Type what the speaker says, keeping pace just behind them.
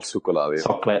Chocolate.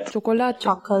 Chocolate.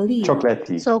 Chocolate.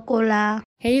 Chocolate. Chocolat.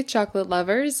 Hey, chocolate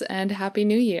lovers, and Happy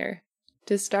New Year!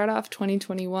 To start off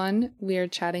 2021, we are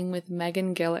chatting with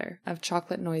Megan Giller of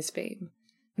Chocolate Noise fame.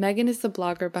 Megan is the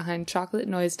blogger behind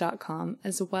ChocolateNoise.com,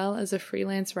 as well as a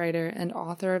freelance writer and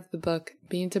author of the book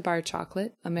Bean to Bar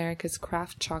Chocolate, America's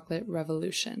Craft Chocolate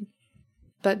Revolution.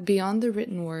 But beyond the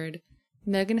written word,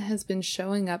 Megan has been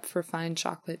showing up for fine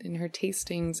chocolate in her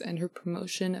tastings and her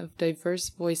promotion of diverse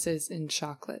voices in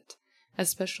chocolate,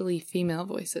 especially female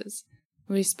voices.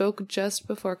 We spoke just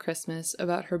before Christmas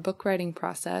about her book writing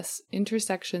process,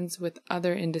 intersections with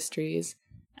other industries,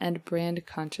 and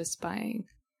brand-conscious buying.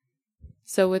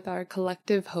 So with our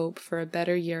collective hope for a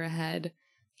better year ahead,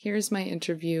 here's my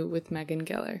interview with Megan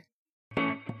Giller.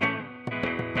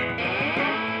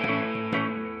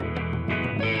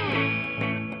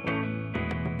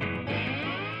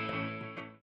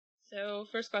 So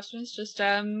first question is just,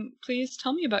 please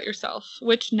tell me about yourself.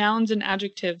 Which nouns and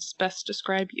adjectives best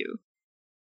describe you?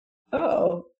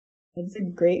 Oh, that's a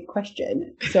great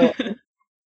question. So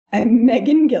I'm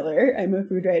Megan Giller. I'm a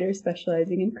food writer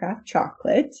specializing in craft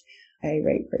chocolate. I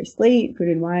write for Slate, Food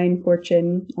and Wine,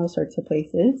 Fortune, all sorts of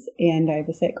places. And I have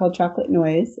a site called Chocolate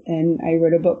Noise, and I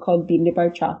wrote a book called Bean to Bar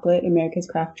Chocolate, America's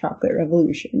Craft Chocolate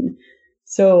Revolution.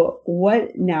 So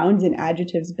what nouns and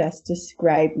adjectives best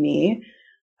describe me?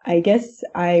 I guess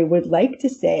I would like to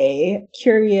say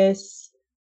curious,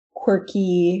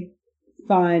 quirky,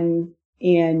 fun,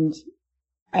 and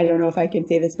I don't know if I can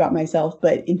say this about myself,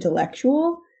 but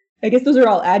intellectual. I guess those are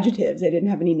all adjectives. I didn't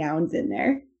have any nouns in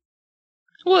there.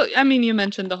 Well, I mean, you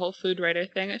mentioned the whole food writer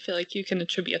thing. I feel like you can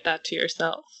attribute that to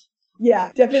yourself.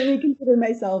 Yeah, definitely consider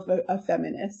myself a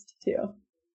feminist, too.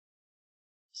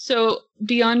 So,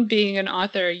 beyond being an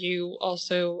author, you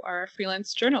also are a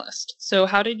freelance journalist. So,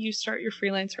 how did you start your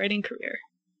freelance writing career?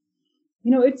 You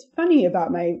know, it's funny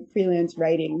about my freelance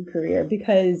writing career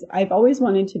because I've always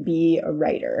wanted to be a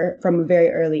writer from a very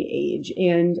early age.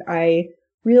 And I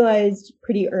realized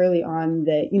pretty early on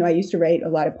that, I used to write a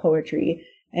lot of poetry.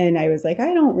 And I was like,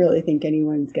 I don't really think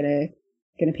anyone's gonna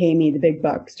pay me the big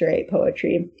bucks to write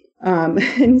poetry.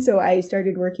 And so I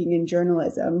started working in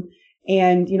journalism.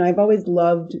 And, I've always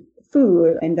loved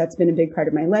food, and that's been a big part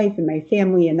of my life and my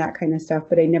family and that kind of stuff.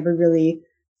 But I never really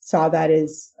saw that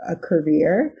as a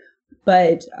career.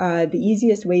 But the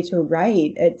easiest way to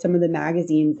write at some of the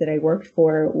magazines that I worked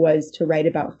for was to write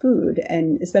about food.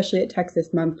 And especially at Texas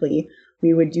Monthly,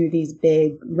 we would do these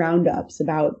big roundups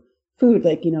about food,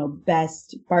 like,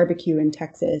 best barbecue in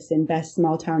Texas and best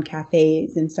small town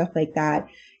cafes and stuff like that.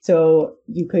 So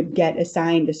you could get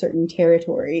assigned a certain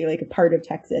territory, like a part of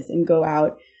Texas, and go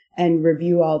out and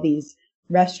review all these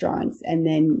restaurants and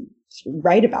then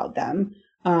write about them.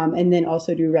 And then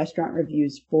also do restaurant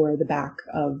reviews for the back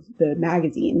of the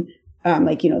magazine,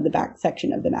 the back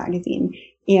section of the magazine.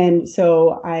 And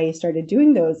so I started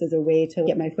doing those as a way to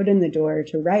get my foot in the door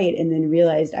to write, and then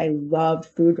realized I loved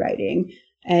food writing.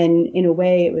 And in a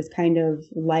way, it was kind of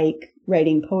like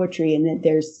writing poetry in that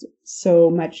there's so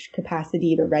much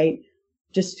capacity to write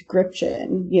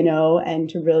description, and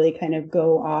to really kind of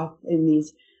go off in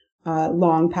these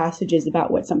long passages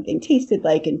about what something tasted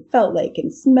like and felt like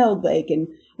and smelled like, and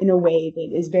in a way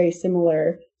that is very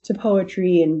similar to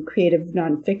poetry and creative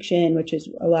nonfiction, which is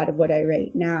a lot of what I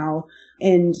write now.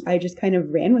 And I just kind of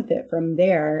ran with it from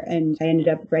there. And I ended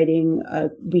up writing a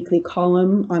weekly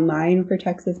column online for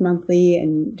Texas Monthly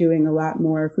and doing a lot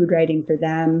more food writing for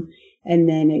them. And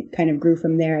then it kind of grew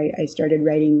from there. I started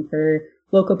writing for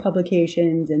local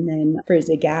publications, and then for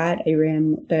Zagat, I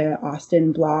ran the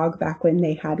Austin blog back when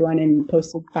they had one and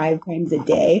posted 5 times a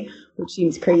day, which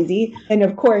seems crazy. And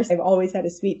of course, I've always had a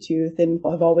sweet tooth, and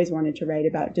I've always wanted to write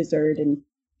about dessert and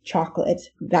chocolate.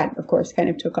 That, of course, kind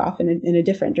of took off in a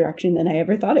different direction than I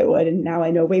ever thought it would. And now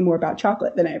I know way more about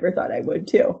chocolate than I ever thought I would,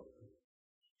 too.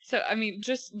 So, I mean,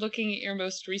 just looking at your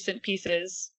most recent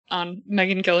pieces on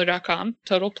megangiller.com,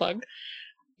 total plug,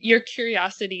 your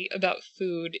curiosity about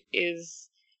food is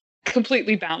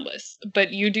completely boundless,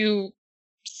 but you do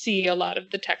see a lot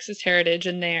of the Texas heritage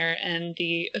in there and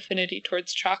the affinity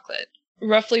towards chocolate.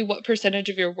 Roughly what percentage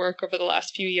of your work over the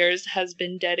last few years has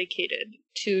been dedicated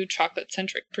to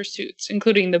chocolate-centric pursuits,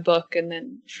 including the book and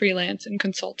then freelance and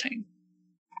consulting?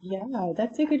 Yeah,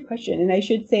 that's a good question. And I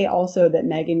should say also that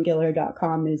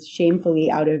megangiller.com is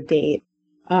shamefully out of date.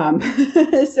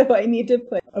 So I need to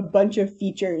put a bunch of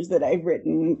features that I've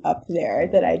written up there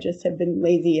that I just have been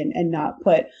lazy and not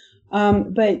put.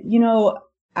 But,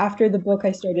 after the book,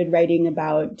 I started writing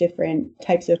about different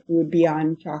types of food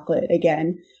beyond chocolate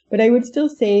again. But I would still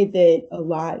say that a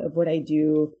lot of what I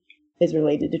do is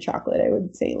related to chocolate. I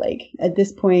would say, like, at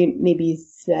this point, maybe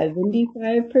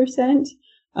 75%.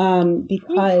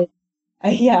 because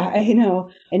I know.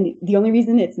 And the only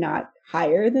reason it's not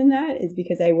higher than that is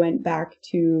because I went back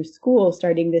to school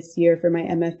starting this year for my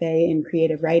MFA in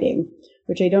creative writing,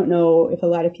 which I don't know if a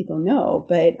lot of people know,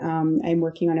 but I'm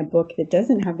working on a book that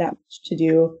doesn't have that much to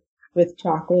do with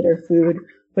chocolate or food.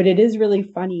 But it is really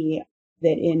funny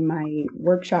that in my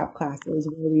workshop classes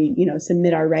where we,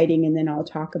 submit our writing and then I'll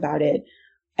talk about it,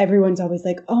 everyone's always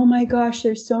like, oh my gosh,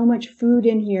 there's so much food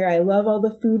in here. I love all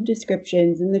the food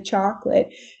descriptions and the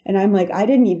chocolate. And I'm like, I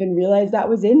didn't even realize that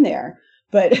was in there.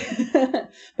 But,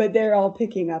 but they're all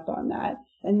picking up on that.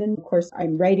 And then, of course,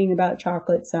 I'm writing about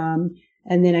chocolate some.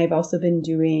 And then I've also been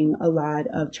doing a lot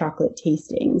of chocolate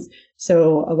tastings.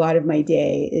 So a lot of my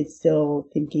day is still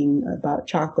thinking about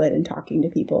chocolate and talking to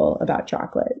people about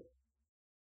chocolate.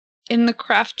 In the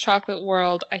craft chocolate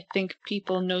world, I think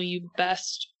people know you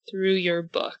best through your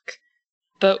book.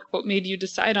 But what made you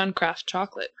decide on craft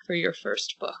chocolate for your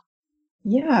first book?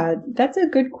 Yeah, that's a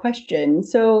good question.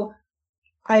 So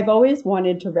I've always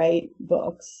wanted to write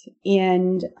books,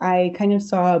 and I kind of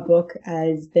saw a book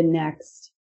as the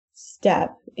next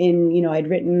step in, I'd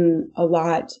written a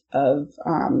lot of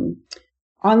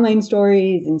online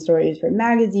stories and stories for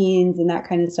magazines and that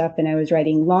kind of stuff. And I was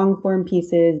writing long form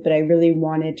pieces, but I really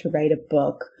wanted to write a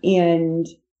book. And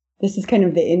this is kind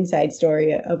of the inside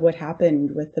story of what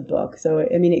happened with the book. So,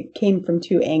 I mean, it came from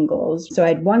two angles. So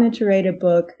I'd wanted to write a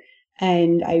book,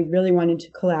 and I really wanted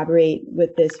to collaborate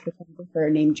with this photographer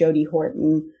named Jody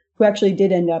Horton, who actually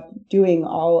did end up doing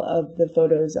all of the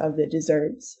photos of the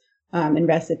desserts and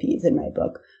recipes in my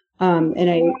book.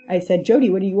 And I said,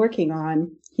 Jody, what are you working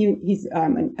on? He's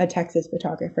a Texas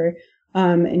photographer.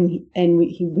 And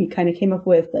we kind of came up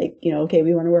with like, okay,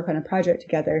 we want to work on a project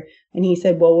together. And he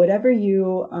said, well, whatever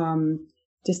you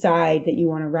decide that you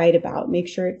want to write about, make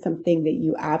sure it's something that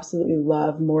you absolutely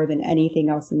love more than anything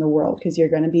else in the world, because you're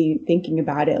going to be thinking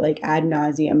about it like ad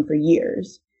nauseum for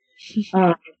years.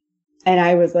 And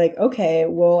I was like, okay,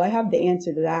 well, I have the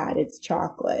answer to that. It's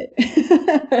chocolate.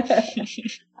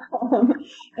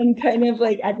 And kind of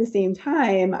like at the same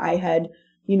time, I had,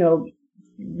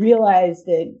 realized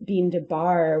that Bean to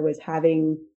Bar was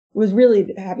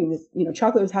really having this,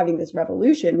 chocolate was having this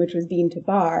revolution, which was Bean to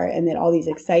Bar, and that all these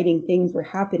exciting things were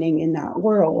happening in that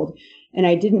world. And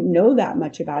I didn't know that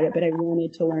much about it, but I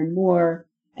wanted to learn more.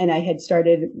 And I had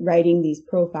started writing these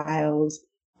profiles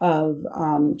of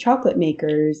chocolate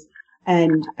makers.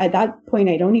 And at that point,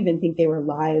 I don't even think they were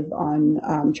live on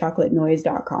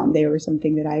chocolatenoise.com. They were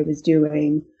something that I was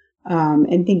doing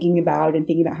and thinking about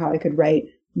how I could write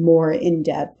more in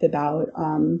depth about,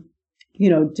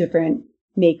 different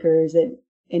makers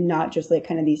and not just like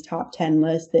kind of these top 10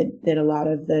 lists that a lot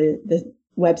of the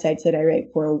websites that I write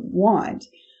for want.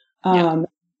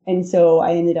 And so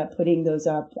I ended up putting those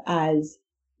up as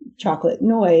Chocolate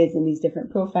Noise in these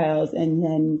different profiles. And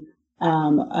then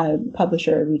a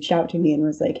publisher reached out to me and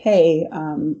was like, hey,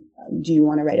 do you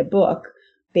want to write a book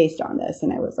based on this?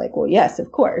 And I was like, well, yes,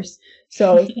 of course.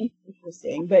 So it's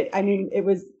interesting. But I mean, it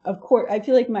was, of course, I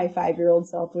feel like my 5-year-old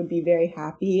self would be very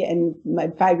happy. And my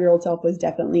 5-year-old self was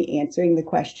definitely answering the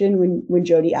question when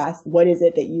Jody asked, what is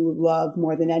it that you love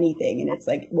more than anything? And it's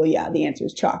like, well, yeah, the answer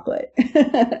is chocolate.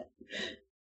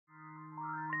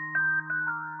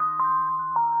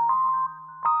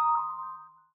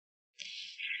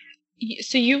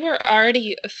 So you were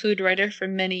already a food writer for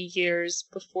many years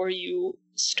before you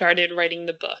started writing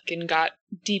the book and got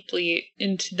deeply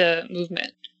into the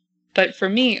movement. But for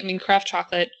me, I mean, craft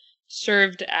chocolate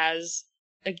served as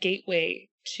a gateway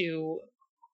to,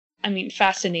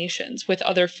 fascinations with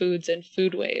other foods and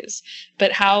foodways.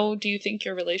 But how do you think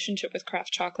your relationship with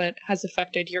craft chocolate has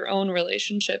affected your own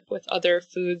relationship with other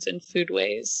foods and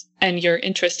foodways and your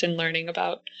interest in learning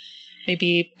about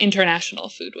maybe international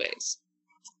foodways?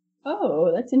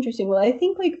 Oh, that's interesting. Well, I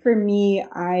think like for me,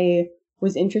 I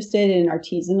was interested in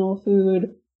artisanal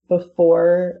food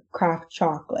before craft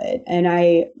chocolate. And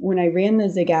when I ran the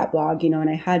Zagat blog, and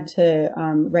I had to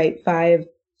write 5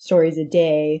 stories a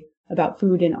day about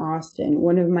food in Austin,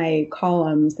 one of my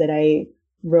columns that I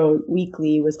wrote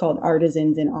weekly was called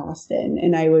Artisans in Austin.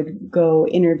 And I would go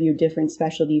interview different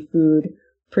specialty food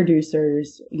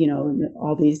producers,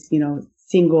 all these,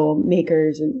 single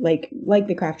makers and like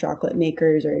the craft chocolate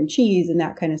makers or in cheese and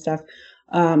that kind of stuff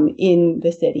in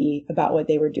the city about what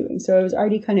they were doing. So I was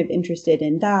already kind of interested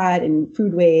in that and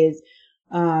foodways.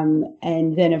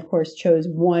 And then of course chose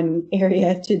one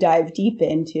area to dive deep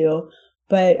into.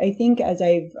 But I think as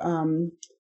I've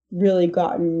really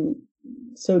gotten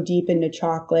so deep into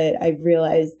chocolate, I've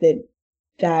realized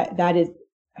that is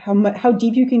how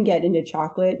deep you can get into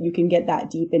chocolate. You can get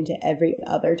that deep into every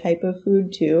other type of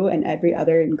food too, and every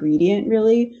other ingredient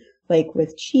really. like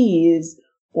with cheese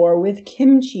or with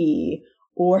kimchi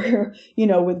or,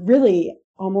 with really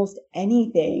almost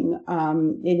anything.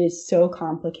 It is so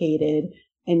complicated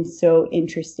and so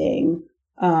interesting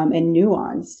and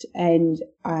nuanced. And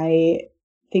I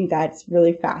think that's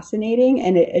really fascinating.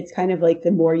 And it's kind of like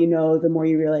the more you know, the more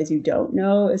you realize you don't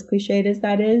know, as cliched as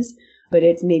that is. But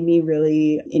it's made me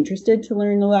really interested to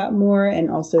learn a lot more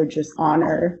and also just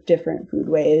honor different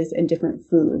foodways and different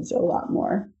foods a lot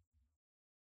more.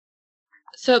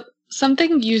 So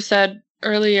something you said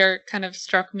earlier kind of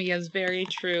struck me as very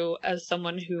true as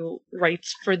someone who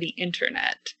writes for the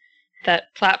internet,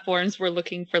 that platforms were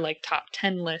looking for like top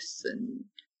 10 lists, and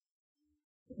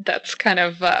that's kind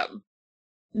of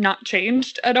not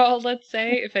changed at all, let's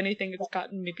say. If anything, it's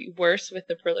gotten maybe worse with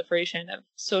the proliferation of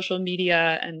social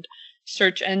media and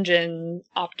search engine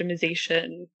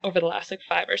optimization over the last like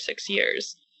 5 or 6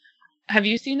 years. Have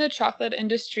you seen the chocolate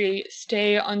industry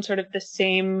stay on sort of the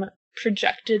same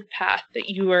projected path that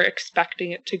you were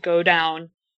expecting it to go down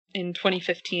in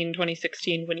 2015,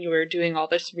 2016 when you were doing all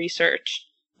this research?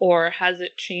 Or has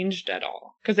it changed at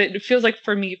all? Because it feels like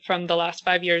for me from the last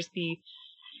 5 years, the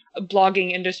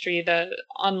blogging industry, the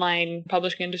online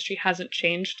publishing industry hasn't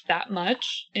changed that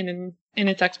much in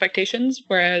its expectations,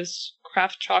 whereas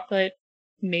craft chocolate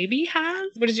maybe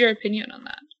has. What is your opinion on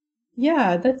that?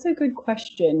 Yeah, that's a good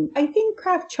question. I think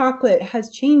craft chocolate has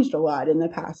changed a lot in the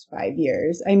past 5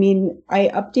 years. I mean, I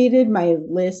updated my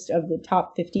list of the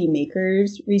top 50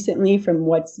 makers recently from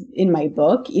what's in my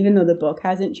book. Even though the book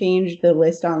hasn't changed, the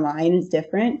list online is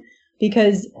different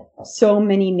because so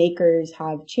many makers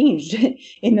have changed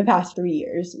in the past 3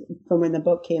 years from when the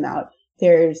book came out.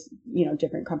 There's,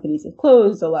 different companies have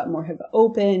closed, a lot more have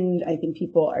opened. I think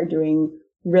people are doing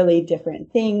really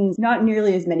different things. Not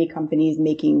nearly as many companies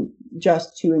making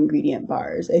just 2-ingredient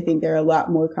bars. I think there are a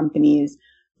lot more companies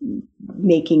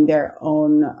making their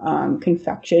own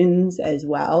confections as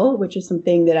well, which is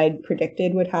something that I'd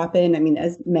predicted would happen. I mean,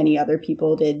 as many other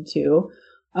people did too.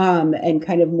 And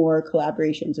kind of more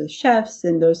collaborations with chefs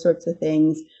and those sorts of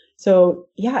things. So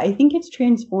yeah, I think it's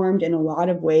transformed in a lot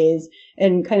of ways.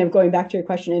 And kind of going back to your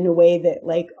question, in a way that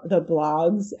like the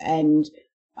blogs and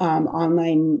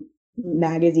online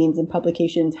magazines and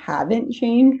publications haven't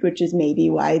changed, which is maybe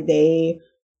why they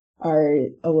are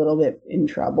a little bit in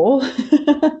trouble,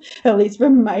 at least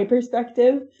from my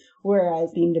perspective.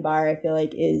 Whereas Bean to Bar, I feel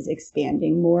like, is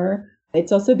expanding more.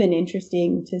 It's also been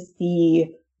interesting to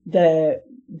see the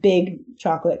big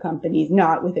chocolate companies,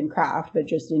 not within craft, but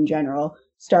just in general,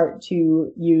 start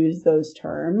to use those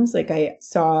terms. Like I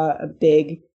saw a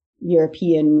big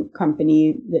European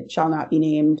company that shall not be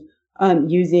named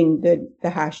using the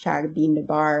hashtag Bean to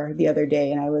Bar the other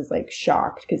day. And I was like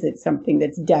shocked because it's something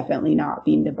that's definitely not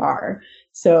Bean to Bar.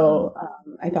 So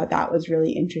I thought that was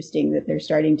really interesting that they're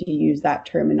starting to use that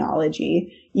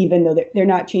terminology, even though they're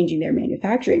not changing their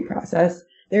manufacturing process.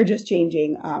 They're just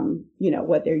changing,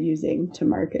 what they're using to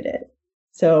market it.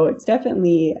 So it's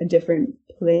definitely a different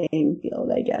playing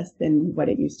field, I guess, than what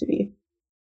it used to be.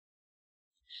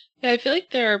 Yeah, I feel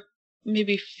like there are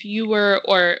maybe fewer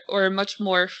or much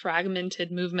more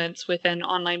fragmented movements within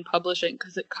online publishing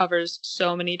because it covers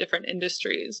so many different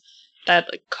industries that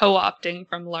like co-opting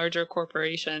from larger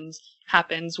corporations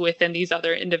happens within these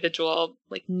other individual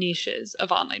like niches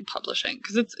of online publishing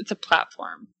because it's a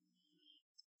platform.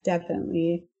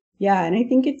 Definitely. Yeah. And I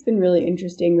think it's been really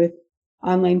interesting with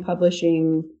online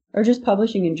publishing or just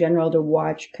publishing in general to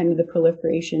watch kind of the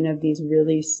proliferation of these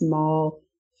really small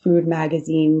food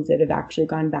magazines that have actually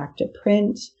gone back to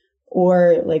print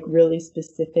or like really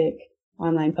specific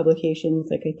online publications.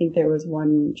 Like I think there was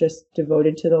one just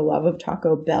devoted to the love of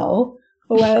Taco Bell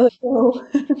a while ago.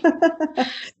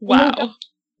 Wow.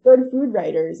 Good food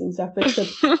writers and stuff, but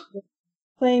so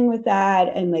playing with that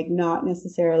and like not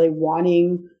necessarily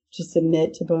wanting to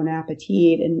submit to Bon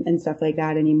Appetit and stuff like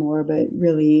that anymore, but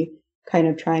really kind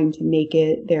of trying to make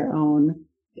it their own,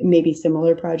 maybe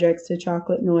similar projects to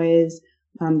Chocolate Noise.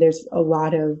 There's a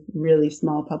lot of really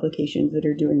small publications that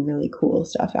are doing really cool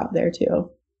stuff out there too.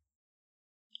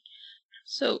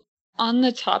 So on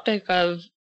the topic of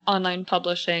online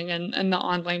publishing and the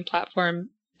online platform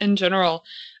in general,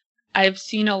 I've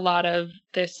seen a lot of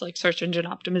this like search engine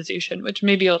optimization, which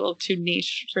may be a little too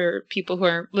niche for people who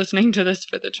are listening to this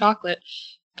for the chocolate,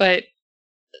 but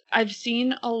I've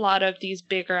seen a lot of these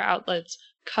bigger outlets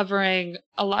covering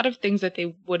a lot of things that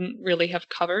they wouldn't really have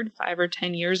covered 5 or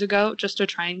 10 years ago just to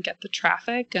try and get the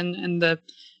traffic and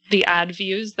the ad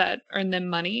views that earn them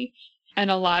money. And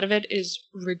a lot of it is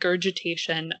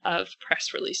regurgitation of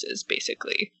press releases,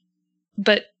 basically.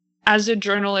 But as a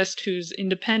journalist who's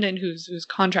independent, who's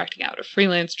contracting out, a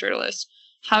freelance journalist,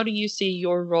 how do you see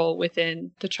your role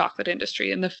within the chocolate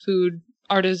industry and the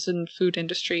artisan food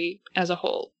industry as a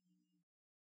whole?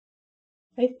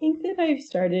 I think that I've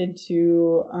started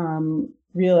to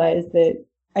realize that,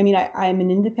 I mean, I'm an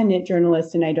independent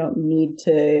journalist and I don't need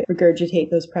to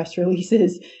regurgitate those press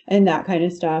releases and that kind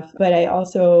of stuff. But I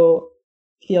also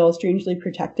feel strangely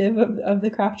protective of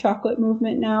the craft chocolate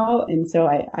movement now. And so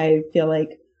I feel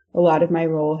like a lot of my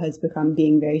role has become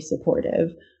being very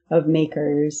supportive of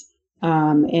makers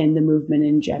and the movement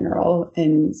in general.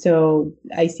 And so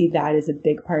I see that as a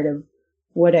big part of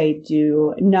what I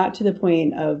do, not to the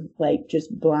point of like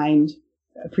just blind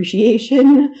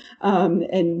appreciation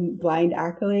and blind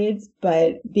accolades,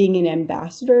 but being an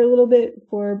ambassador a little bit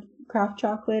for craft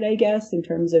chocolate, I guess, in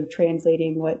terms of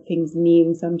translating what things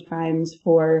mean sometimes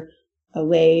for a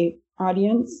lay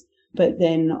audience, but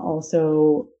then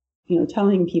also,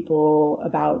 telling people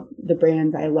about the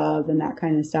brands I love and that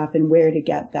kind of stuff and where to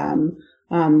get them,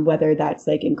 whether that's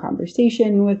like in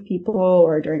conversation with people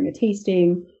or during a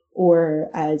tasting or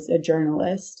as a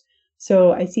journalist.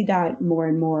 So I see that more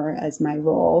and more as my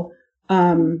role.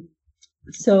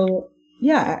 So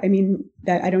yeah, I mean,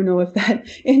 that I don't know if that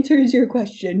answers your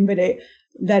question, but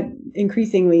that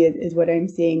increasingly is what I'm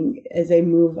seeing as I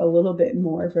move a little bit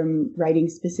more from writing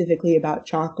specifically about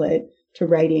chocolate to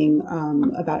writing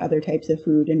about other types of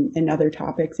food and other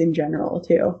topics in general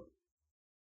too.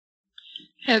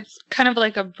 It's kind of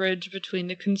like a bridge between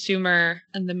the consumer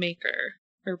and the maker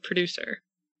or producer.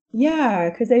 Yeah,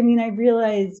 because I mean, I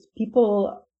realized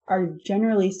people are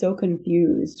generally so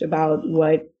confused about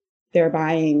what they're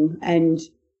buying, and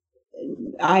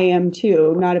I am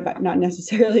too, not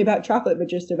necessarily about chocolate, but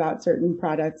just about certain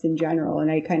products in general.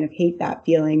 And I kind of hate that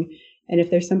feeling. And if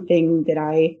there's something that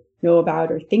I know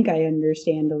about or think I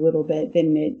understand a little bit,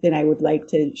 then I would like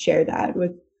to share that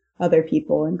with other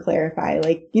people and clarify,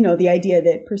 like, the idea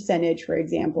that percentage, for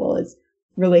example, is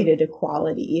related to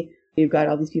quality. You've got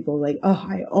all these people like, oh,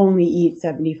 I only eat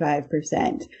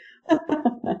 75%.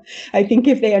 I think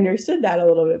if they understood that a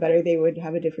little bit better, they would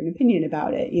have a different opinion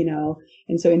about it,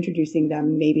 And so introducing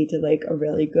them maybe to like a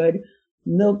really good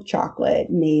milk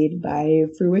chocolate made by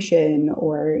Fruition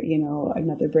or,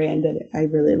 another brand that I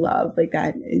really love, like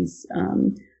that is,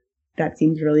 that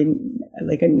seems really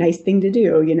like a nice thing to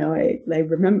do. I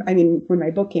remember, I mean, when my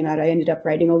book came out, I ended up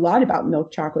writing a lot about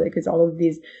milk chocolate because all of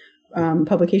these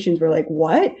publications were like,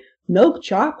 what? Milk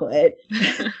chocolate?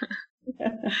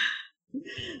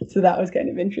 So that was kind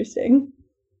of interesting.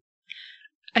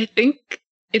 I think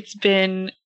it's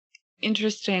been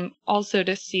interesting also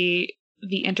to see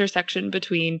the intersection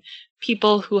between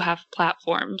people who have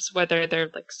platforms, whether they're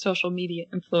like social media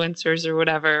influencers or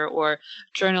whatever, or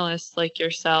journalists like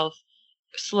yourself,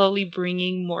 slowly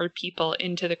bringing more people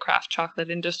into the craft chocolate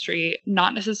industry,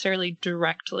 not necessarily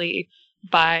directly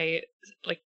by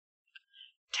like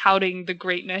touting the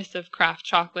greatness of craft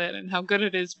chocolate and how good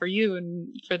it is for you and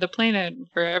for the planet and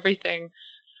for everything,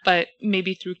 but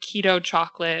maybe through keto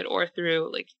chocolate or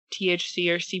through like THC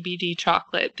or CBD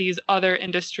chocolate, these other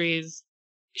industries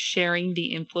sharing the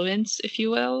influence, if you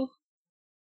will.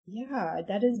 Yeah,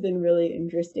 that has been really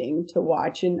interesting to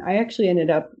watch. And I actually ended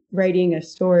up writing a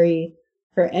story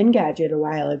for Engadget a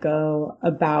while ago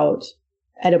about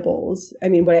edibles. I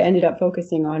mean, what I ended up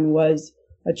focusing on was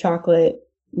a chocolate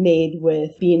made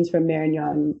with beans from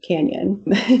Marignan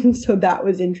Canyon. So that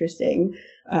was interesting.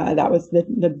 That was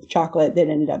the chocolate that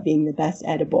ended up being the best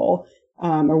edible,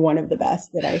 or one of the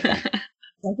best that I found.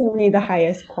 Definitely the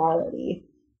highest quality.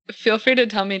 Feel free to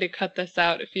tell me to cut this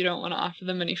out if you don't want to offer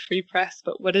them any free press,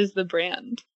 but what is the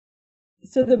brand?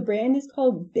 So the brand is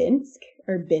called Binsk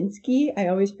or Binsky. I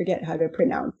always forget how to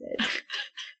pronounce it.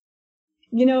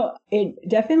 It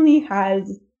definitely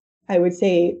has, I would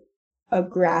say, a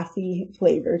grassy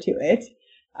flavor to it.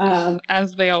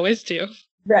 As they always do.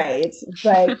 Right.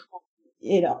 But,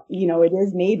 it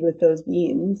is made with those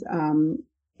beans.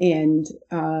 And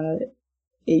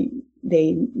they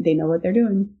know what they're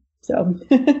doing. So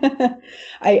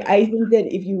I think that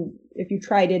if you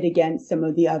tried it against some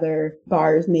of the other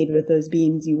bars made with those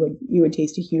beans, you would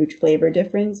taste a huge flavor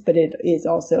difference, but it is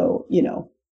also,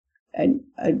 a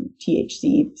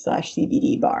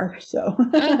THC/CBD bar. So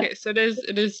okay, so it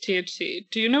is THC.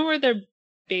 Do you know where they're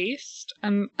based?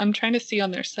 I'm trying to see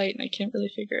on their site and I can't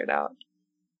really figure it out.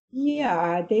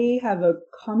 Yeah, they have a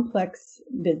complex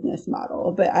business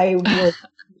model, but I'll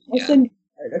yeah. send you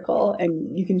an article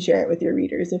and you can share it with your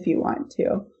readers if you want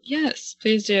to. Yes,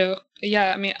 please do.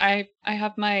 Yeah, I mean, I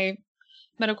have my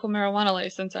medical marijuana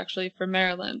license actually for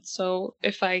Maryland, so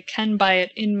if I can buy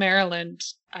it in Maryland,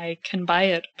 I can buy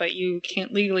it, but you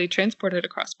can't legally transport it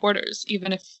across borders,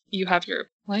 even if you have your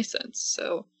license,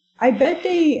 so... I bet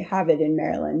they have it in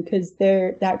Maryland because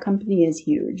that company is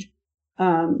huge.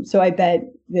 So I bet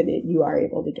that you are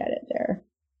able to get it there.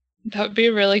 That would be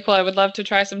really cool. I would love to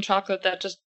try some chocolate that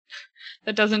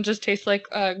doesn't just taste like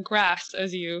grass,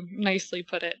 as you nicely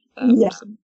put it. Yeah.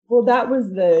 Well, that was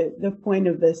the point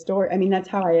of the story. I mean, that's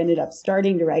how I ended up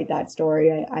starting to write that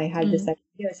story. I had this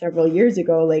idea several years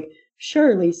ago, like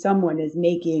surely someone is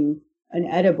making an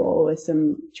edible with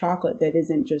some chocolate that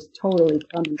isn't just totally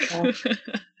crummy.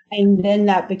 And then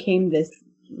that became this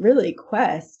really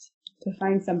quest to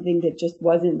find something that just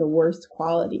wasn't the worst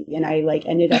quality. And I like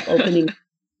ended up opening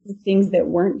things that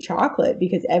weren't chocolate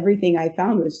because everything I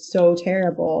found was so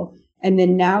terrible. And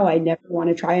then now I never want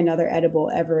to try another edible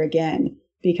ever again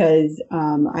because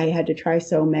I had to try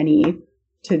so many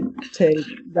to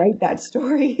write that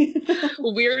story.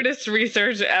 Weirdest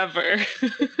research ever.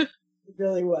 It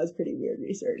really was pretty weird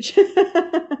research.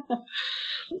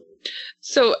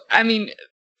 So, I mean,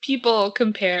 people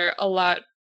compare a lot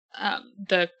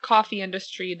the coffee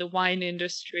industry, the wine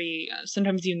industry,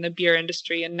 sometimes even the beer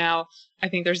industry, and now I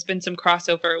think there's been some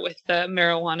crossover with the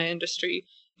marijuana industry.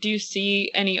 Do you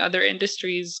see any other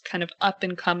industries kind of up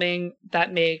and coming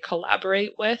that may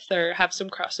collaborate with or have some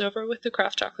crossover with the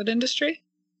craft chocolate industry?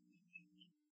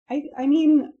 I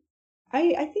mean,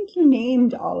 I think you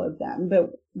named all of them,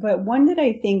 but one that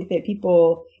I think that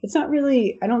people, it's not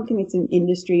really, I don't think it's an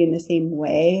industry in the same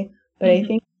way, but I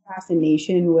think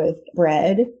fascination with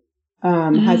bread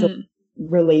has a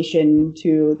relation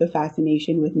to the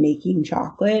fascination with making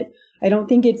chocolate. I don't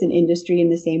think it's an industry in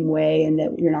the same way, and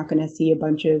that you're not going to see a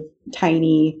bunch of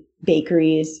tiny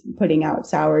bakeries putting out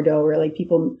sourdough or like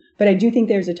people, but I do think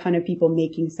there's a ton of people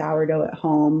making sourdough at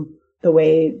home the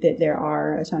way that there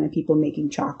are a ton of people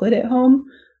making chocolate at home.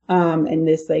 And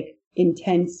this like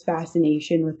intense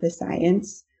fascination with the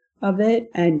science of it,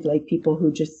 and like people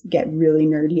who just get really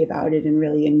nerdy about it and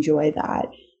really enjoy that.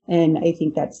 And I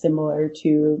think that's similar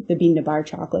to the bean to bar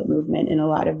chocolate movement in a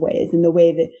lot of ways, in the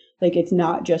way that like it's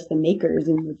not just the makers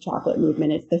in the chocolate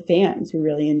movement, it's the fans who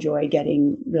really enjoy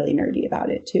getting really nerdy about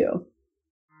it too.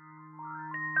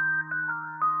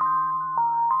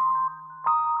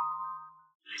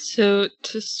 So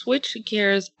to switch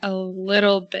gears a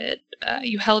little bit,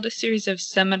 you held a series of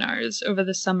seminars over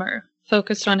the summer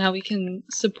focused on how we can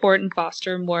support and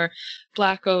foster more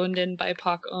Black-owned and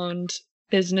BIPOC-owned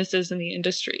businesses in the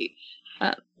industry.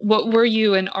 What were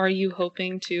you and are you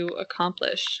hoping to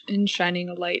accomplish in shining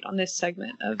a light on this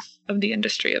segment of the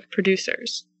industry of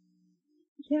producers?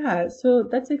 Yeah, so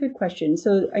that's a good question.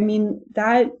 So, I mean,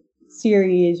 that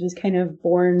series was kind of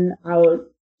born out,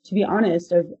 to be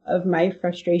honest, of my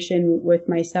frustration with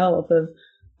myself, of,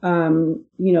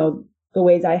 the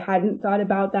ways I hadn't thought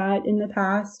about that in the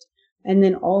past. And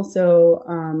then also,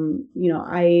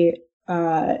 I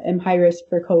am high risk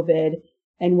for COVID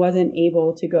and wasn't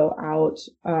able to go out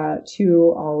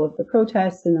to all of the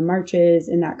protests and the marches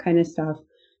and that kind of stuff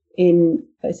in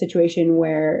a situation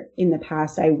where in the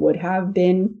past I would have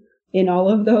been in all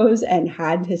of those and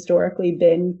had historically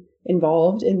been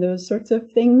involved in those sorts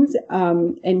of things.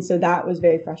 And so that was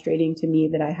very frustrating to me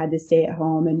that I had to stay at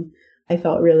home and I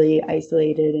felt really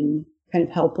isolated and kind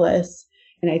of helpless.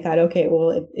 And I thought, okay,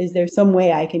 well, is there some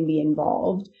way I can be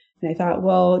involved? And I thought,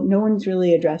 well, no one's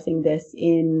really addressing this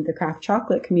in the craft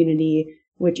chocolate community,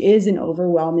 which is an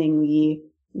overwhelmingly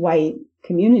white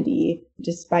community,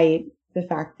 despite the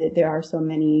fact that there are so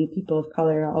many people of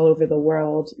color all over the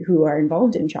world who are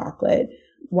involved in chocolate.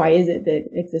 Why is it that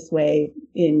it's this way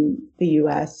in the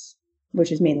US,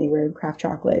 which is mainly where craft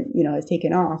chocolate, has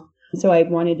taken off? So I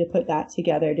wanted to put that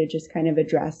together to just kind of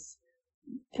address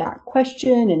that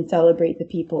question and celebrate the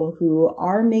people who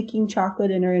are making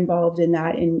chocolate and are involved in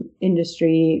that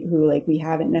industry who like we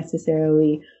haven't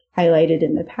necessarily highlighted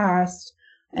in the past,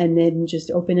 and then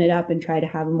just open it up and try to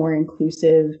have a more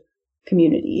inclusive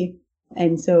community.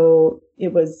 And so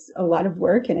it was a lot of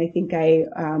work, and I think I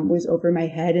was over my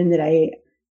head and that I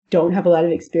don't have a lot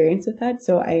of experience with that.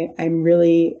 So I'm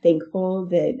really thankful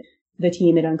that the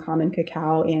team at Uncommon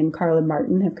Cacao and Carla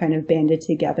Martin have kind of banded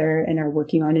together and are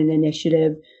working on an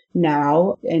initiative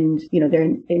now. And,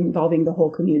 they're involving the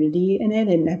whole community in it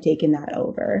and have taken that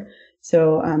over.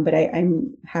 So, but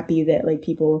I'm happy that like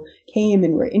people came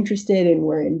and were interested and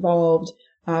were involved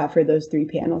for those 3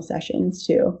 panel sessions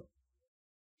too.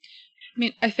 I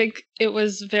mean, I think it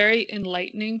was very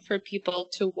enlightening for people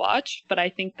to watch, but I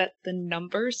think that the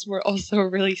numbers were also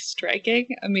really striking.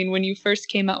 I mean, when you first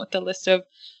came out with the list of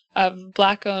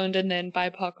Black-owned and then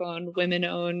BIPOC-owned,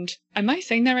 women-owned. Am I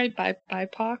saying that right?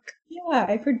 BIPOC? Yeah,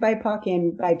 I've heard BIPOC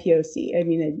and BIPOC. I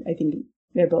mean, I think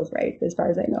they're both right as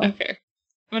far as I know. Okay.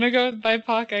 I'm going to go with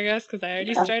BIPOC, I guess, because I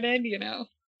already started,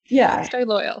 Yeah. Stay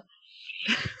loyal.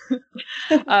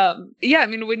 Yeah, I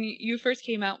mean, when you first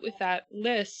came out with that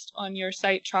list on your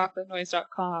site,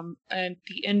 chocolatenoise.com, at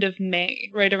the end of May,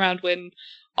 right around when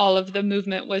all of the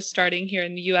movement was starting here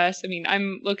in the US. I mean,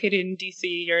 I'm located in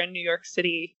DC, you're in New York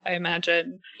City, I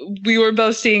imagine. We were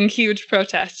both seeing huge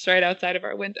protests right outside of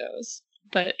our windows.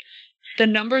 But the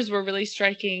numbers were really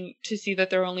striking to see that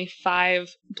there are only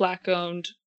 5 Black-owned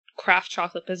craft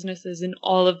chocolate businesses in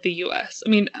all of the US. I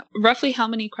mean, roughly how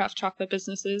many craft chocolate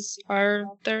businesses are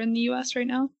there in the US right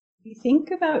now? We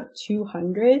think about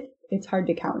 200. It's hard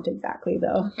to count exactly,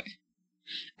 though. Okay.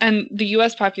 And the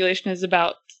US population is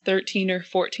about 13 or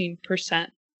 14%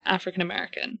 African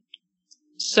American.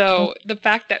 So the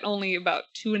fact that only about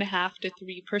 2.5 to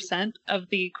 3% of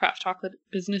the craft chocolate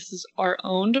businesses are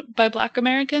owned by Black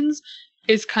Americans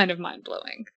is kind of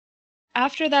mind-blowing.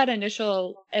 After that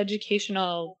initial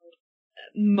educational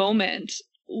moment,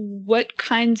 what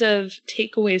kinds of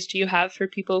takeaways do you have for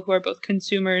people who are both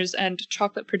consumers and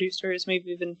chocolate producers,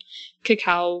 maybe even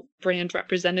cacao brand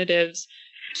representatives,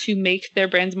 to make their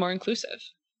brands more inclusive?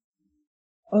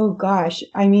 Oh gosh,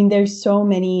 I mean, there's so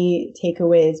many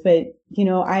takeaways, but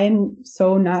I am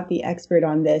so not the expert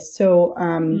on this. So,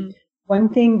 one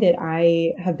thing that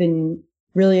I have been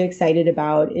really excited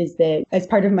about is that as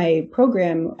part of my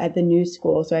program at the New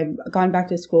School, so I've gone back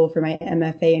to school for my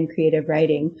MFA in creative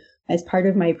writing. As part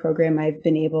of my program, I've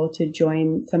been able to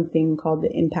join something called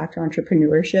the Impact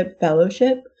Entrepreneurship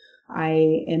Fellowship.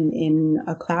 I am in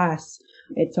a class.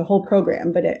 It's a whole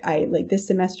program, but I like this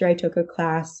semester I took a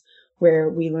class where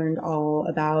we learned all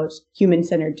about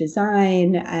human-centered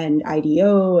design and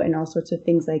IDEO and all sorts of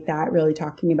things like that, really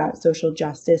talking about social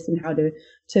justice and how to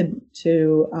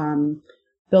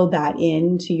build that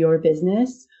into your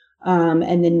business.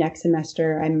 And then next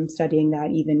semester, I'm studying that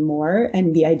even more.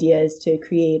 And the idea is to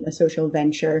create a social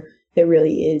venture that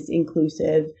really is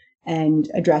inclusive and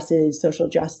addresses social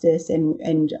justice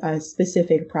and a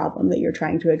specific problem that you're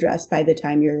trying to address by the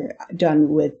time you're done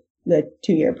with the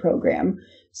 2-year program.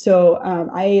 So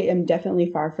I am definitely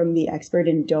far from the expert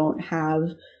and don't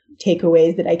have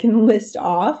takeaways that I can list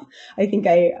off. I think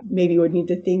I maybe would need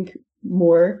to think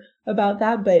more about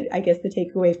that. But I guess the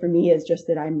takeaway for me is just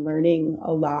that I'm learning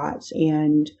a lot.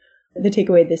 And the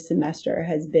takeaway this semester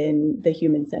has been the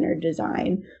human-centered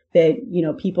design, that,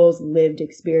 people's lived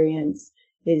experience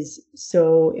is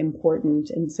so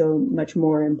important and so much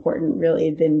more important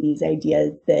really than these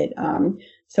ideas that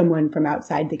someone from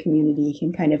outside the community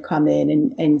can kind of come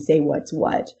in and say what's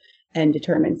what and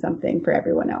determine something for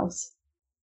everyone else.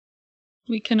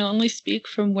 We can only speak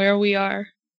from where we are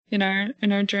in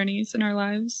our journeys, in our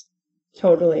lives.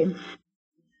 Totally.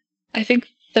 I think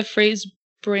the phrase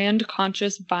brand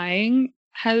conscious buying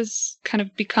has kind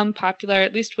of become popular,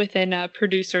 at least within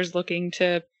producers looking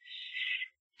to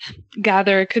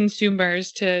gather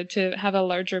consumers to have a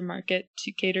larger market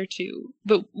to cater to.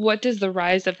 But what does the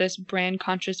rise of this brand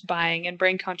conscious buying and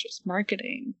brand conscious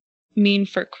marketing mean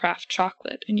for craft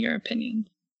chocolate, in your opinion?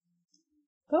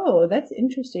 Oh, that's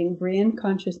interesting. Brand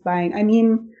conscious buying. I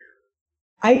mean,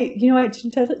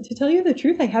 to tell you the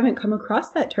truth, I haven't come across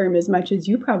that term as much as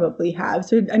you probably have.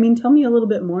 So, I mean, tell me a little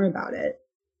bit more about it.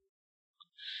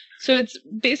 So it's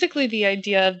basically the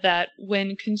idea that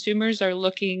when consumers are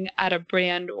looking at a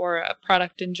brand or a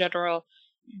product in general,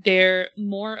 they're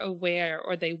more aware,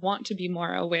 or they want to be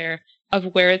more aware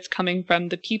of where it's coming from,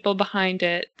 the people behind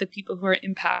it, the people who are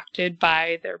impacted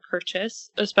by their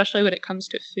purchase, especially when it comes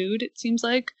to food, it seems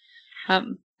like.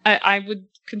 I would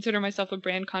consider myself a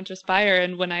brand conscious buyer,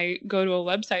 and when I go to a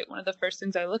website, one of the first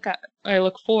things I look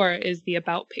for is the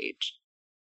about page.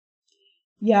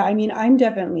 Yeah, I mean, I'm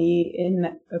definitely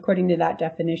according to that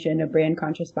definition, a brand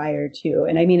conscious buyer too.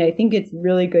 And I mean, I think it's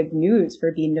really good news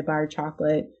for Bean to Bar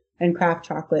chocolate and craft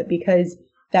chocolate, because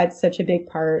that's such a big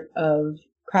part of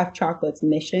craft chocolate's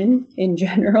mission in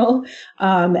general.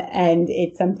 And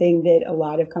it's something that a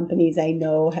lot of companies I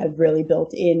know have really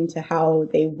built into how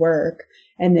they work.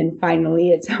 And then finally,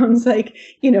 it sounds like,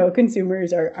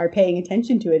 consumers are paying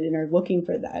attention to it and are looking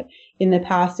for that. In the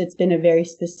past, it's been a very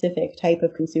specific type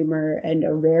of consumer and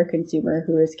a rare consumer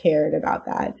who has cared about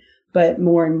that. But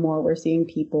more and more, we're seeing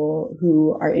people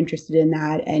who are interested in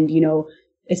that. And,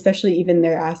 especially even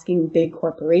they're asking big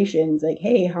corporations like,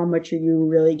 hey, how much are you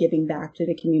really giving back to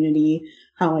the community?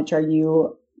 How much are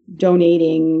you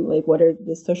donating? Like, what are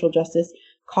the social justice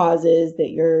causes that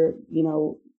you're,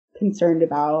 concerned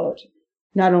about?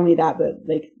 Not only that, but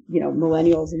like,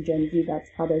 millennials and Gen Z, that's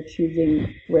how they're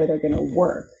choosing where they're going to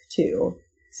work too.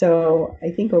 So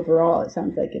I think overall, it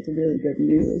sounds like it's really good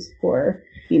news for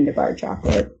Bean to Bar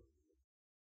chocolate.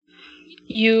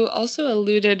 You also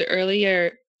alluded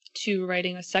earlier to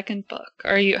writing a second book?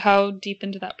 How deep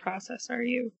into that process are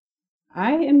you?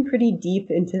 I am pretty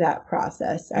deep into that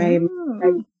process. I'm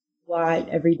writing a lot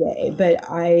every day, but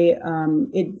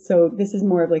so this is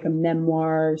more of like a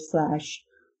memoir slash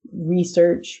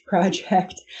research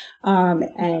project.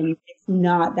 And it's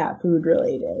not that food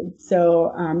related.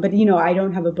 So, but I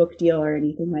don't have a book deal or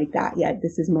anything like that yet.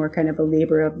 This is more kind of a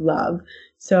labor of love.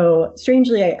 So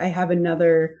strangely, I have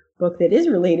another book that is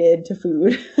related to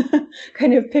food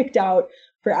kind of picked out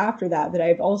for after that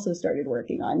I've also started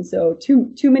working on. So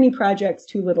too many projects,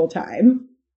 too little time.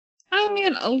 I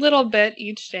mean, a little bit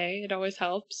each day. It always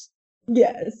helps.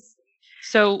 Yes.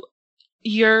 So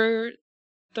your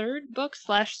third book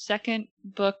slash second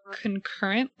book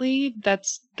concurrently,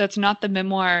 that's not the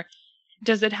memoir.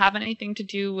 Does it have anything to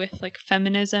do with like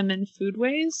feminism and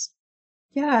foodways?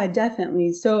 Yeah,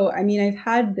 definitely. So, I mean, I've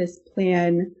had this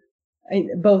plan.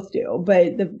 Both do,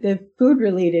 but the food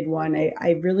related one,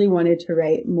 I really wanted to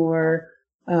write more.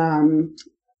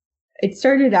 It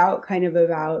started out kind of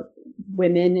about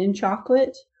women in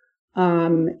chocolate,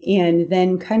 and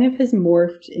then kind of has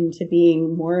morphed into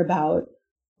being more about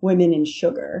women in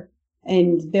sugar.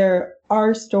 And there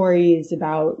are stories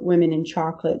about women in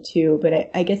chocolate too, but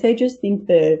I guess I just think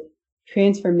the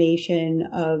transformation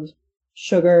of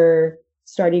sugar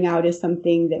starting out as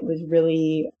something that was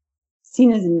really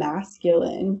seen as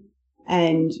masculine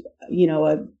and,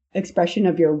 a expression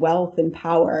of your wealth and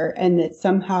power, and that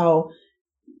somehow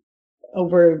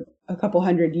over a couple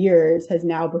hundred years has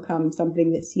now become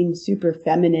something that seems super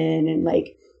feminine and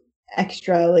like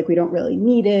extra, like we don't really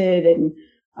need it, and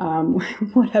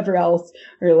whatever else,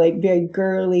 or like very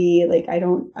girly. Like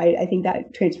I think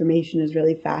that transformation is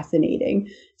really fascinating.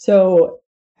 So,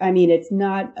 I mean, it's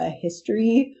not a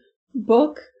history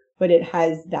book, but it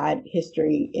has that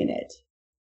history in it.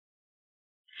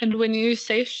 And when you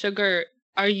say sugar,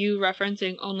 are you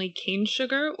referencing only cane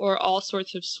sugar or all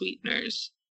sorts of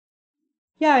sweeteners?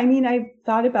 Yeah, I mean, I've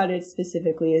thought about it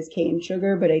specifically as cane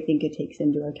sugar, but I think it takes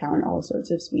into account all sorts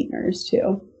of sweeteners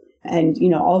too. And,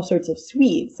 all sorts of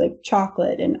sweets like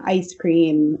chocolate and ice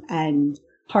cream and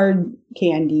hard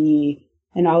candy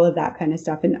and all of that kind of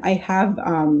stuff. And I have,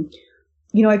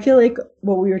 I feel like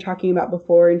what we were talking about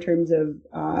before in terms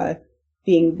of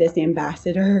being this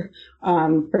ambassador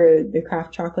for the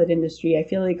craft chocolate industry, I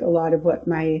feel like a lot of what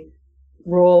my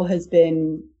role has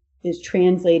been is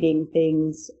translating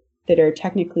things that are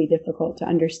technically difficult to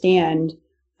understand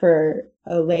for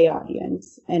a lay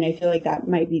audience. And I feel like that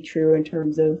might be true in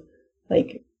terms of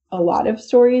like a lot of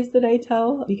stories that I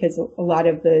tell, because a lot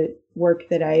of the work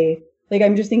that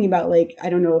I'm just thinking about, like, I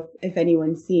don't know if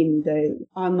anyone's seen the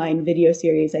online video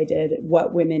series I did,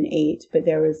 What Women Ate, but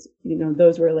there was,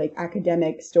 those were like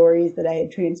academic stories that I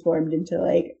had transformed into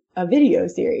like a video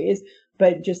series.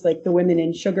 But just like the women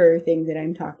in sugar thing that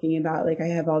I'm talking about, like I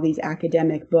have all these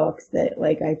academic books that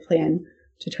like I plan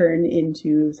to turn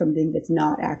into something that's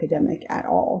not academic at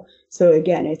all. So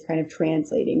again, it's kind of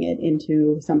translating it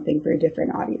into something for a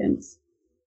different audience.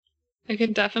 I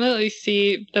can definitely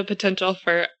see the potential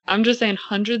for, I'm just saying,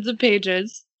 hundreds of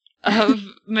pages of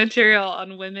material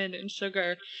on women and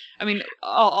sugar. I mean,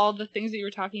 all the things that you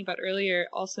were talking about earlier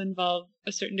also involve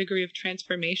a certain degree of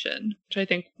transformation, which I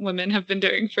think women have been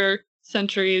doing for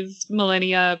centuries,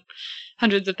 millennia,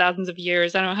 hundreds of thousands of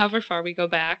years. I don't know, however far we go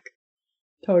back.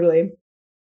 Totally.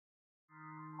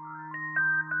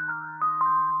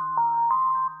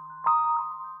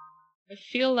 I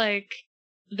feel like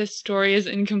this story is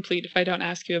incomplete if I don't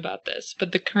ask you about this,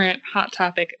 but the current hot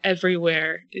topic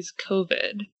everywhere is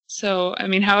COVID. So, I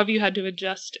mean, how have you had to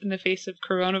adjust in the face of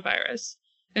coronavirus,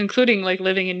 including like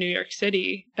living in New York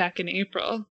City back in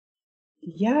April?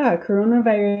 Yeah,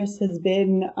 coronavirus has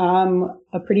been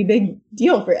a pretty big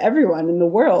deal for everyone in the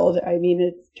world. I mean,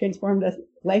 it's transformed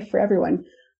life for everyone.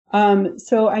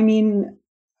 So, I mean,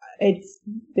 it's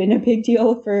been a big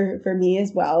deal for me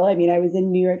as well. I mean, I was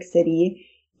in New York City,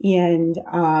 and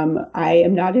I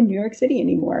am not in New York City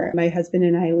anymore. My husband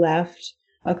and I left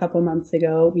a couple months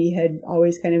ago. We had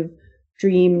always kind of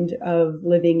dreamed of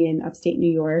living in upstate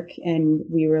New York, and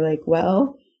we were like,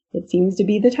 well, it seems to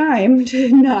be the time to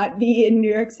not be in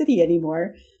New York City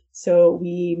anymore. So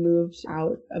we moved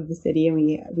out of the city, and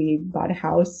we bought a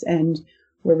house, and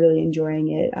we're really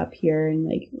enjoying it up here, and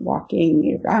like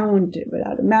walking around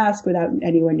without a mask, without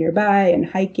anyone nearby, and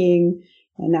hiking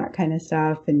and that kind of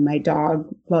stuff. And my dog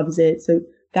loves it. So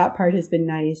that part has been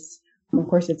nice. Of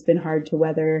course, it's been hard to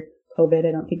weather COVID.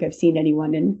 I don't think I've seen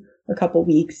anyone in a couple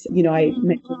weeks. I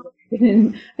mentioned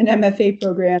in an MFA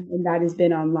program, and that has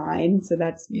been online. So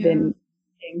that's been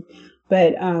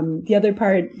But the other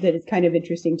part that is kind of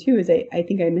interesting too is I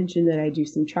think I mentioned that I do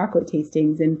some chocolate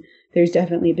tastings, and there's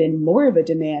definitely been more of a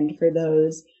demand for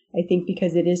those. I think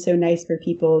because it is so nice for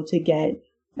people to get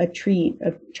a treat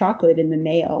of chocolate in the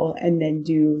mail and then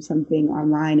do something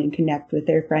online and connect with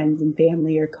their friends and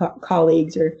family or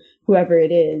colleagues or whoever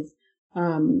it is.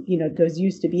 Those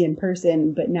used to be in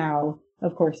person, but now,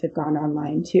 of course, have gone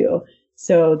online too.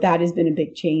 So that has been a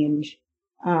big change,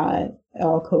 all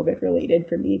COVID related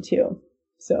for me too.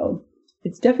 So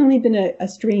it's definitely been a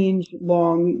strange,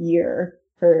 long year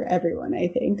for everyone, I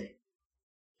think.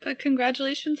 But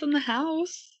congratulations on the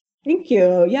house. Thank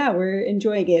you. Yeah, we're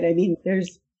enjoying it. I mean,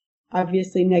 there's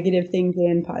obviously negative things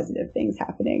and positive things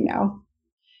happening now.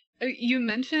 You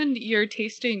mentioned your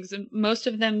tastings, and most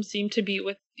of them seem to be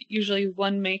with usually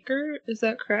one maker. Is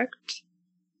that correct?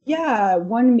 Yeah,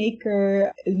 one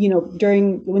maker,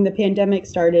 during when the pandemic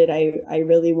started, I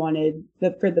really wanted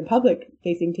for the public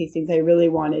facing tastings, I really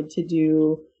wanted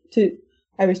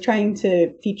I was trying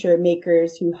to feature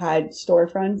makers who had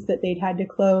storefronts that they'd had to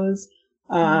close,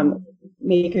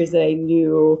 makers that I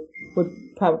knew would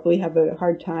probably have a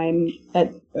hard time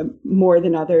at more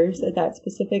than others at that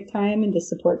specific time, and to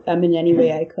support them in any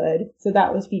way I could. So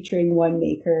that was featuring one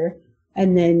maker.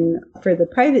 And then for the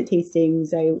private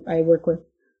tastings,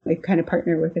 I kind of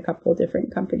partner with a couple of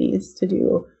different companies to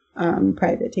do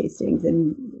private tastings,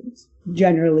 and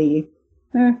generally,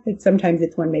 sometimes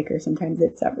it's one maker, sometimes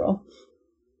it's several.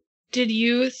 Did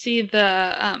you see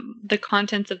the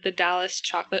contents of the Dallas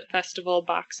Chocolate Festival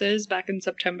boxes back in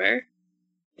September?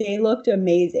 They looked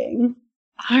amazing.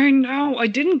 I know. I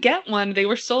didn't get one. They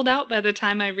were sold out by the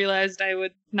time I realized I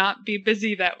would not be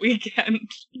busy that weekend.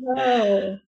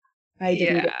 No, I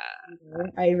didn't get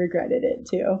it. I regretted it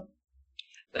too.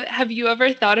 Have you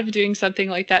ever thought of doing something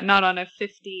like that, not on a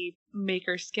 50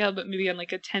 maker scale, but maybe on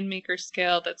like a 10 maker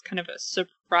scale that's kind of a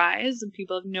surprise and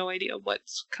people have no idea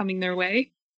what's coming their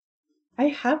way? I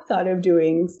have thought of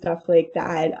doing stuff like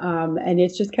that, and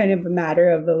it's just kind of a matter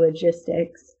of the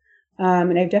logistics.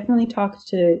 And I've definitely talked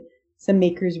to some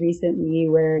makers recently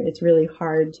where it's really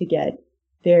hard to get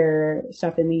their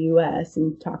stuff in the US,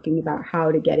 and talking about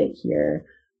how to get it here.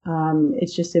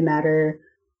 It's just a matter,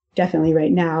 definitely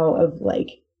right now, of like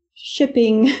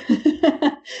shipping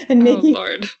and making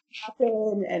it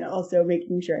happen, and also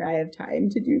making sure I have time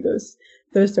to do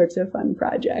those sorts of fun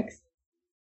projects.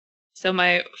 So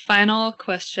my final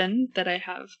question that I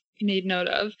have made note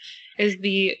of is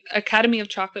the Academy of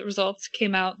Chocolate results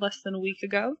came out less than a week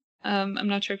ago. I'm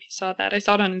not sure if you saw that. I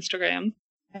saw it on Instagram.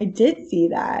 I did see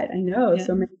that. I know. Yeah.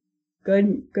 So many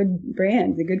good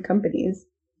brands and good companies.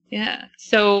 Yeah.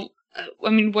 So,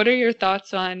 what are your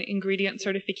thoughts on ingredient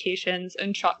certifications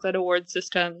and chocolate award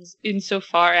systems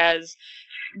insofar as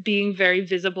being very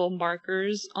visible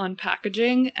markers on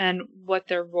packaging and what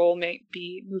their role might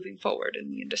be moving forward in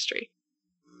the industry?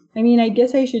 I mean, I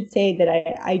guess I should say that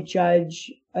I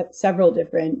judge several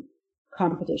different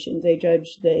competitions. I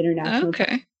judge the international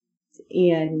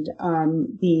and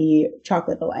the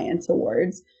Chocolate Alliance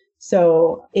Awards.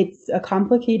 So it's a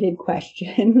complicated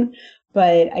question,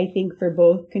 but I think for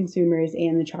both consumers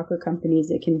and the chocolate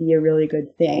companies, it can be a really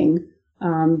good thing.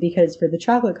 Because for the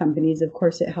chocolate companies, of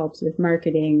course, it helps with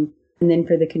marketing. And then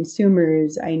for the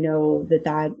consumers, I know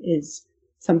that is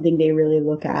something they really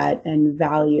look at and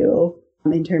value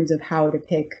in terms of how to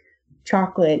pick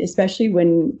chocolate, especially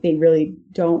when they really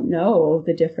don't know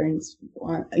the difference,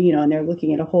 and they're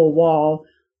looking at a whole wall.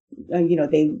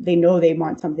 They know they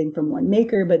want something from one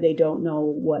maker, but they don't know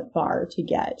what bar to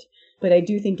get. But I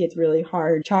do think it's really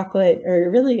hard. Chocolate, or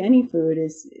really any food,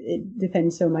 it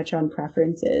depends so much on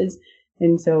preferences.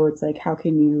 And so it's like, how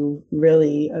can you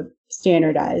really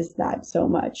standardize that so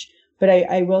much? But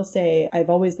I will say I've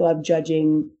always loved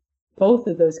judging both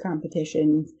of those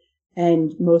competitions.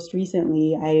 And most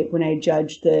recently, when I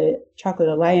judged the Chocolate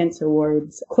Alliance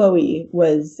Awards, Chloe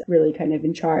was really kind of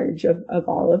in charge of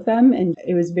all of them. And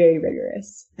it was very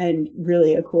rigorous and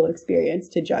really a cool experience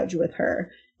to judge with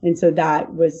her. And so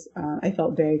that was, I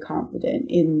felt very confident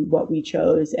in what we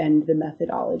chose and the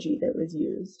methodology that was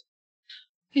used.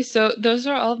 Okay, so those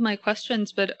are all of my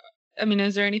questions, but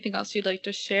is there anything else you'd like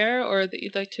to share or that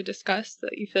you'd like to discuss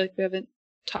that you feel like we haven't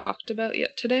talked about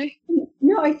yet today?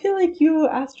 No, I feel like you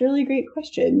asked really great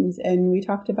questions and we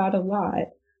talked about a lot.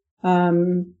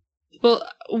 Well,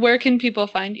 where can people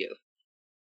find you?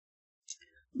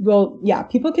 Well, yeah,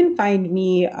 people can find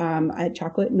me at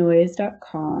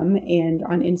chocolatenoise.com, and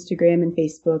on Instagram and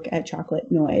Facebook at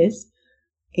Chocolate Noise,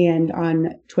 and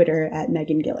on Twitter at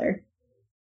Megan Giller.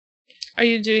 Are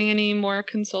you doing any more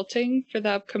consulting for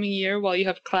the upcoming year while you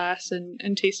have class and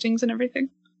tastings and everything?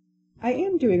 I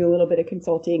am doing a little bit of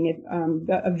consulting,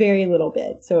 a very little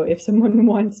bit. So if someone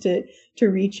wants to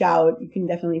reach out, you can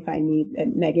definitely find me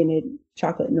at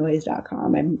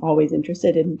megan@chocolatenoise.com. I'm always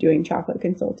interested in doing chocolate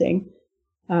consulting.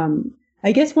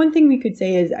 I guess one thing we could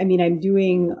say is, I mean, I'm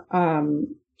doing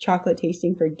chocolate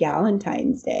tasting for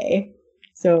Galentine's Day.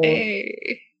 So,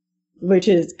 which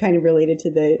is kind of related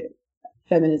to the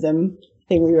feminism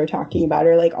thing we were talking about,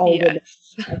 or like all women.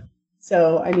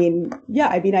 So, I mean,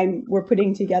 we're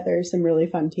putting together some really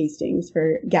fun tastings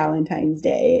for Galentine's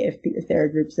Day. If there are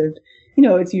groups of,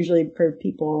 it's usually for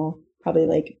people, probably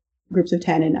like groups of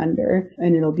 10 and under,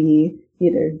 and it'll be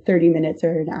either 30 minutes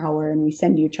or an hour, and we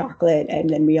send you chocolate, and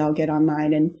then we all get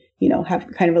online and, have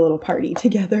kind of a little party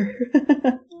together.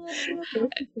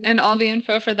 And all the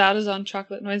info for that is on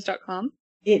chocolatenoise.com?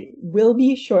 It will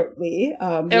be shortly.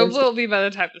 It will be by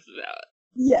the time this is out.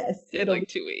 Yes. In like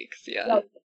 2 weeks, yeah.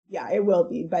 Yeah, it will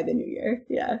be by the new year,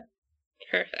 yeah.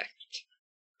 Perfect.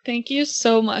 Thank you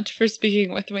so much for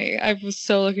speaking with me. I was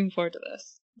so looking forward to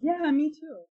this. Yeah, me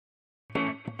too.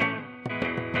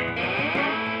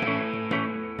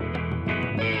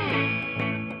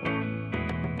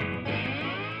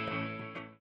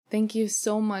 Thank you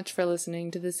so much for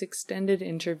listening to this extended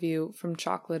interview from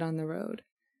Chocolate on the Road.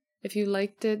 If you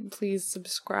liked it, please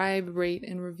subscribe, rate,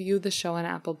 and review the show on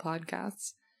Apple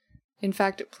Podcasts. In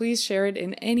fact, please share it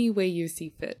in any way you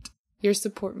see fit. Your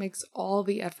support makes all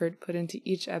the effort put into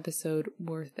each episode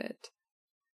worth it.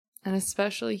 An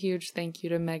especially huge thank you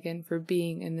to Megan for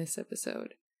being in this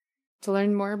episode. To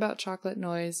learn more about Chocolate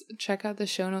Noise, check out the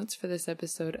show notes for this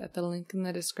episode at the link in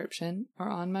the description or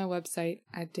on my website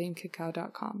at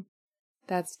damecacao.com.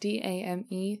 That's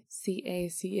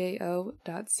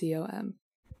DAMECACAO.com.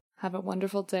 Have a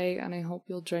wonderful day, and I hope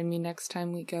you'll join me next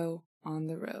time we go on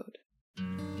the road.